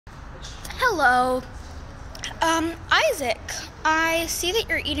Hello. Isaac, I see that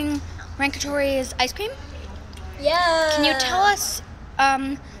you're eating Rankatory's ice cream. Yeah. Can you tell us,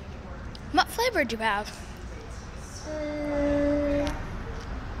 what flavor do you have?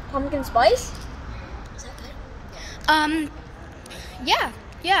 Pumpkin spice? Is that good?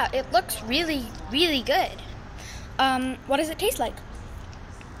 Yeah, it looks really, really good. What does it taste like?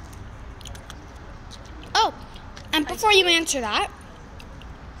 Oh, and before you answer that,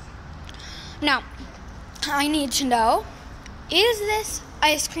 now, I need to know, is this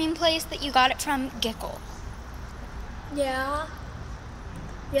ice cream place that you got it from Gickle? Yeah.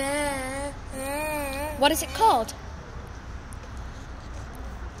 Yeah. What is it called?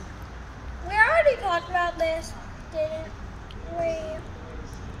 We already talked about this, didn't we?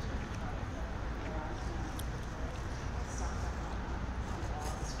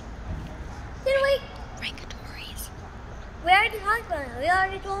 Didn't we? Rankatory's. We already talked about it. We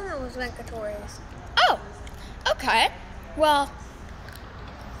already told them it was Rankatory's. Oh, okay. Well,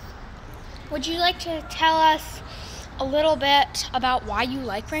 would you like to tell us a little bit about why you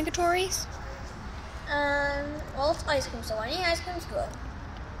like Rankatory's? Well, it's ice cream, so any ice cream's good.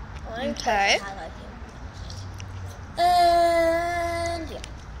 Okay. I like it. And yeah.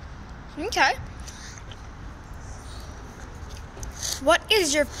 Okay. What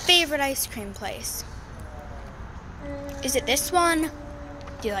is your favorite ice cream place? Is it this one?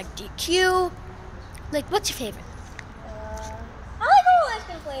 Do you like DQ? Like, what's your favorite? I like all ice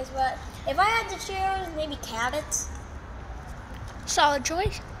cream places, but if I had to choose, maybe Cabot's. Solid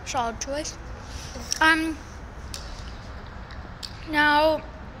choice. Now,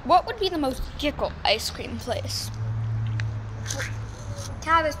 what would be the most Gickle ice cream place?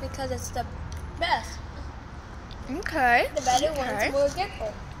 Cabot's because it's the best. Okay. The better ones will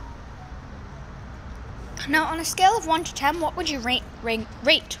Gickle. Now, on a scale of 1 to 10, what would you rate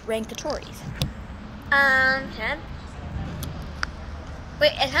Rankatory's? 10.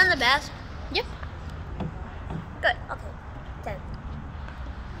 Wait, is 10 the best? Yep. Good. Okay. 10.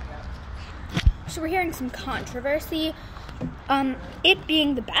 So we're hearing some controversy. It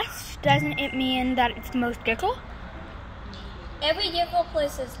being the best, doesn't it mean that it's the most Gickle? Every Gickle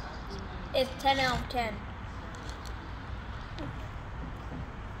place is 10 out of 10.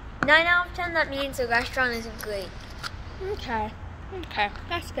 9 out of 10, that means the restaurant isn't great. Okay,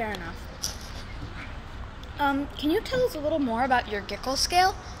 that's fair enough. Can you tell us a little more about your Gickle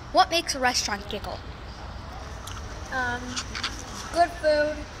scale? What makes a restaurant Gickle? Good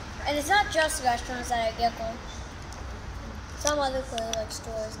food. And it's not just restaurants that are Gickle. Some other places like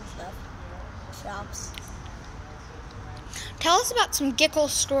stores and stuff. Shops. Tell us about some Gickle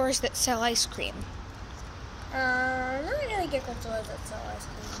stores that sell ice cream. Not really Gickle stores that sell ice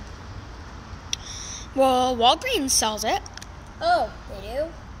cream. Well, Walgreens sells it. Oh, they do?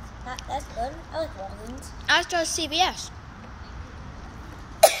 That's good. I like Walgreens. As does CVS.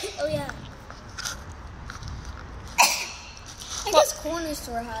 Oh, yeah. I guess Corner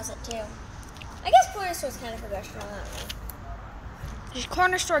Store has it, too. I guess Corner Store's kind of a restaurant, I don't know. Is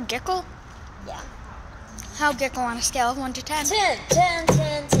Corner Store Gickle? Yeah. How Gickle on a scale of 1 to 10?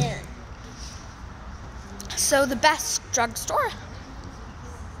 10. So the best drugstore?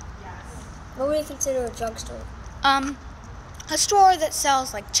 What would you consider a drugstore? A store that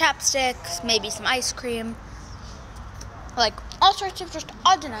sells like chapsticks, maybe some ice cream, like all sorts of just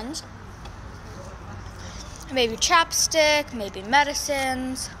odds and ends. Maybe chapstick, maybe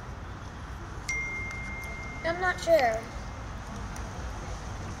medicines. I'm not sure.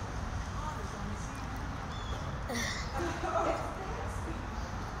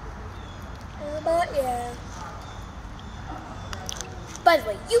 But yeah. By the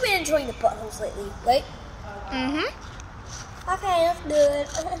way, you've been enjoying the buttholes lately, right? Okay, let's do it.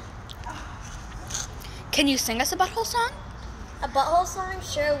 Can you sing us a butthole song? A butthole song?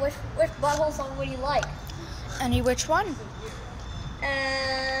 Sure. Which butthole song would you like? Any which one?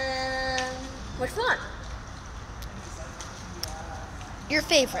 Which one? Your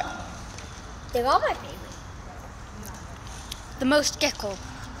favorite. They're all my favorite. The most Gickle.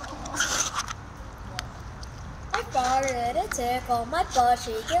 I farted, it tickled, my butt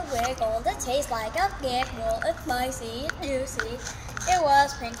cheek, it wiggled, it tastes like a Gickle, it's spicy, it's juicy, it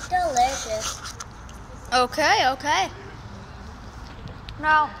was pink, delicious. Okay.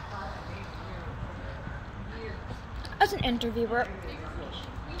 Now, as an interviewer,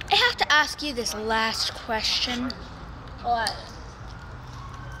 I have to ask you this last question. What?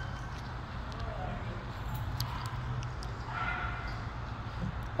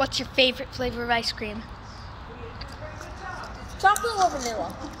 What's your favorite flavor of ice cream? Chocolate or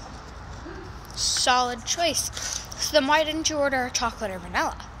vanilla? Solid choice. So then why didn't you order chocolate or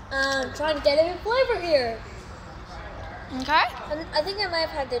vanilla? I'm trying to get every flavor here. Okay. I think I might have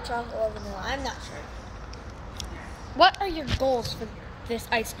had the chocolate or vanilla. I'm not sure. What are your goals for this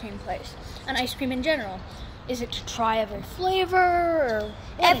ice cream place and ice cream in general? Is it to try every flavor or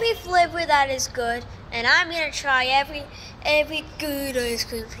Every flavor that is good, and I'm gonna try every good ice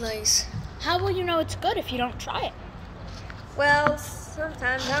cream place. How will you know it's good if you don't try it? Well,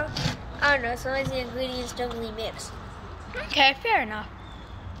 sometimes I don't know. Sometimes the ingredients don't really mix. Okay, fair enough.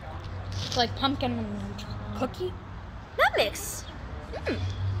 Like pumpkin cookie? Not mix.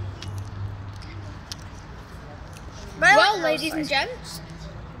 Well, ladies and gents,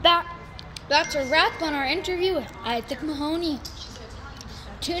 that's a wrap on our interview with Isaac Mahoney.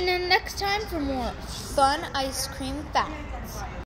 Tune in next time for more fun ice cream facts.